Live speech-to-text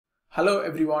Hello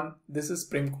everyone, this is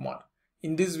Prem Kumar.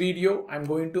 In this video, I'm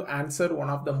going to answer one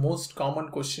of the most common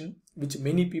questions which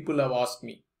many people have asked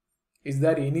me. Is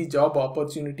there any job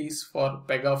opportunities for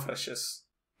Pega freshers?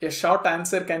 A short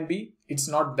answer can be, it's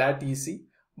not that easy,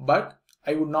 but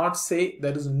I would not say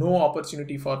there is no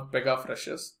opportunity for Pega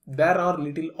freshers. There are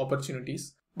little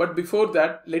opportunities. But before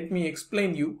that, let me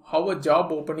explain you how a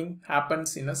job opening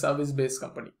happens in a service-based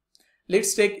company.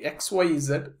 Let's take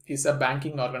XYZ is a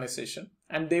banking organization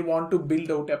and they want to build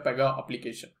out a Pega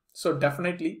application. So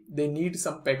definitely they need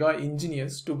some Pega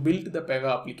engineers to build the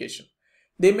Pega application.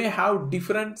 They may have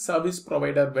different service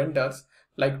provider vendors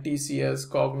like TCS,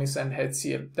 Cognizant,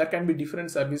 HCL. There can be different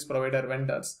service provider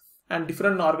vendors and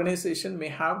different organizations may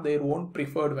have their own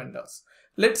preferred vendors.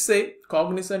 Let's say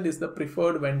Cognizant is the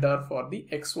preferred vendor for the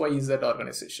XYZ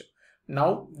organization.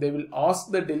 Now they will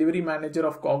ask the delivery manager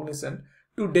of Cognizant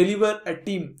to deliver a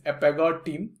Pega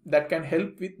team that can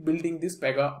help with building this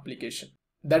Pega application.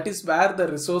 That is where the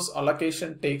resource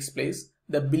allocation takes place,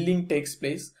 the billing takes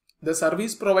place. The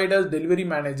service provider's delivery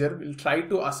manager will try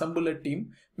to assemble a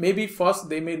team. Maybe first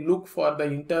they may look for the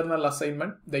internal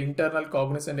assignment, the internal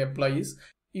Cognizant employees.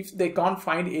 If they can't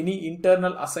find any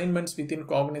internal assignments within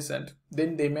Cognizant,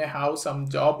 then they may have some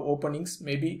job openings,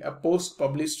 maybe a post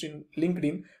published in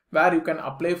LinkedIn where you can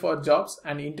apply for jobs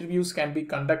and interviews can be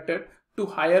conducted to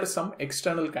hire some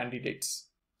external candidates.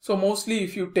 So mostly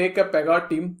if you take a Pega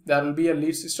team, there will be a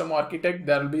lead system architect,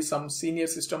 there will be some senior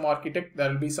system architect, there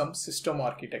will be some system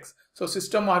architects. So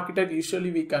system architect,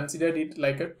 usually we consider it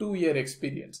like a 2-year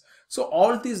experience. So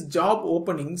all these job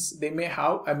openings, they may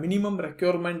have a minimum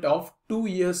requirement of 2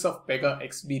 years of Pega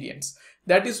experience.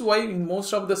 That is why in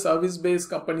most of the service-based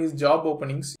companies job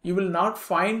openings, you will not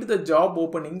find the job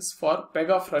openings for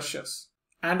Pega freshers.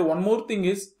 And one more thing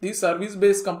is, these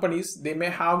service-based companies, they may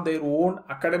have their own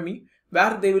academy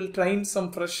where they will train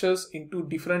some freshers into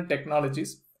different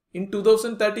technologies. In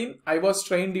 2013, I was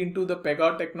trained into the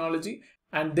Pega technology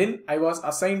and then I was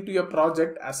assigned to a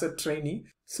project as a trainee.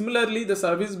 Similarly, the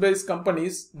service-based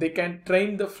companies, they can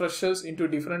train the freshers into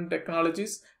different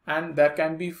technologies and there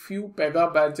can be few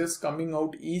Pega badges coming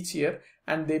out each year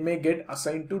and they may get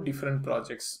assigned to different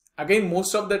projects. Again,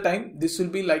 most of the time, this will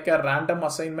be like a random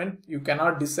assignment. You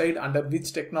cannot decide under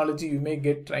which technology you may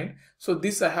get trained. So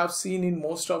this I have seen in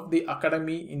most of the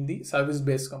academy in the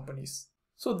service-based companies.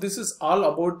 So this is all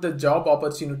about the job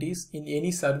opportunities in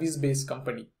any service-based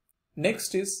company.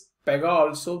 Next is Pega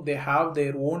also, they have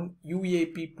their own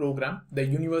UAP program, the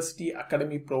University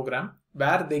Academy program,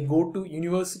 where they go to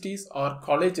universities or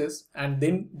colleges and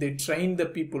then they train the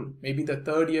people, maybe the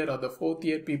 3rd year or the 4th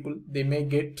year people, they may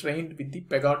get trained with the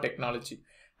Pega technology.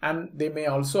 And they may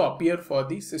also appear for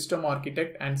the system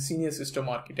architect and senior system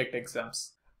architect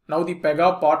exams. Now the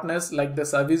Pega partners like the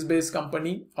service-based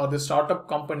company or the startup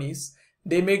companies,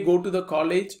 they may go to the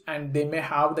college and they may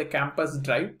have the campus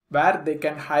drive where they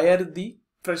can hire the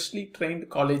freshly trained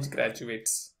college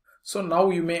graduates. So now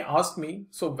you may ask me,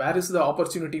 so where is the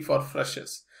opportunity for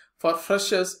freshers? For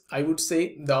freshers, I would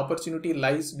say the opportunity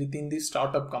lies within the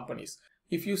startup companies.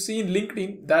 If you see in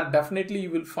LinkedIn, there definitely you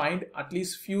will find at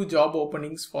least few job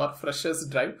openings for freshers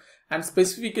drive, and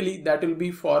specifically that will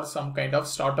be for some kind of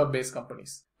startup based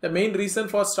companies. The main reason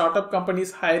for startup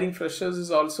companies hiring freshers is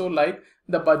also like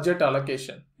the budget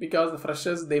allocation, because the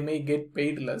freshers, they may get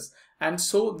paid less and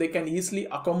so they can easily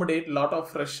accommodate a lot of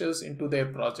freshers into their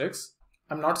projects.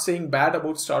 I'm not saying bad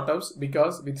about startups,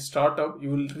 because with startup you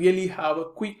will really have a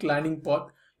quick learning path.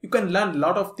 You can learn a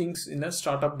lot of things in a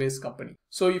startup based company.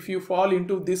 So if you fall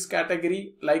into this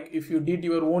category, like if you did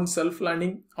your own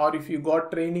self-learning or if you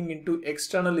got training into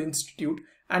external institute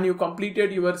and you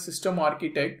completed your system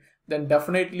architect, then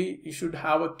definitely you should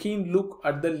have a keen look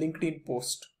at the LinkedIn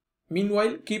post.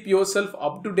 Meanwhile, keep yourself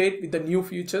up to date with the new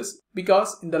features,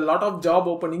 because in the lot of job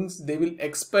openings, they will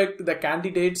expect the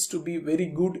candidates to be very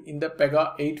good in the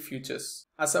Pega 8 features.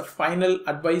 As a final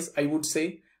advice, I would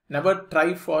say, never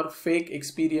try for fake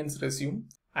experience resume.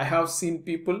 I have seen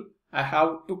people, I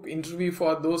have took interview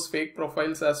for those fake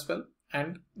profiles as well,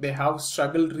 and they have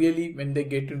struggled really when they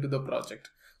get into the project.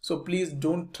 So please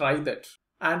don't try that.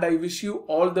 And I wish you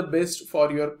all the best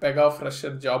for your Pega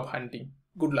fresher job hunting.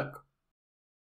 Good luck.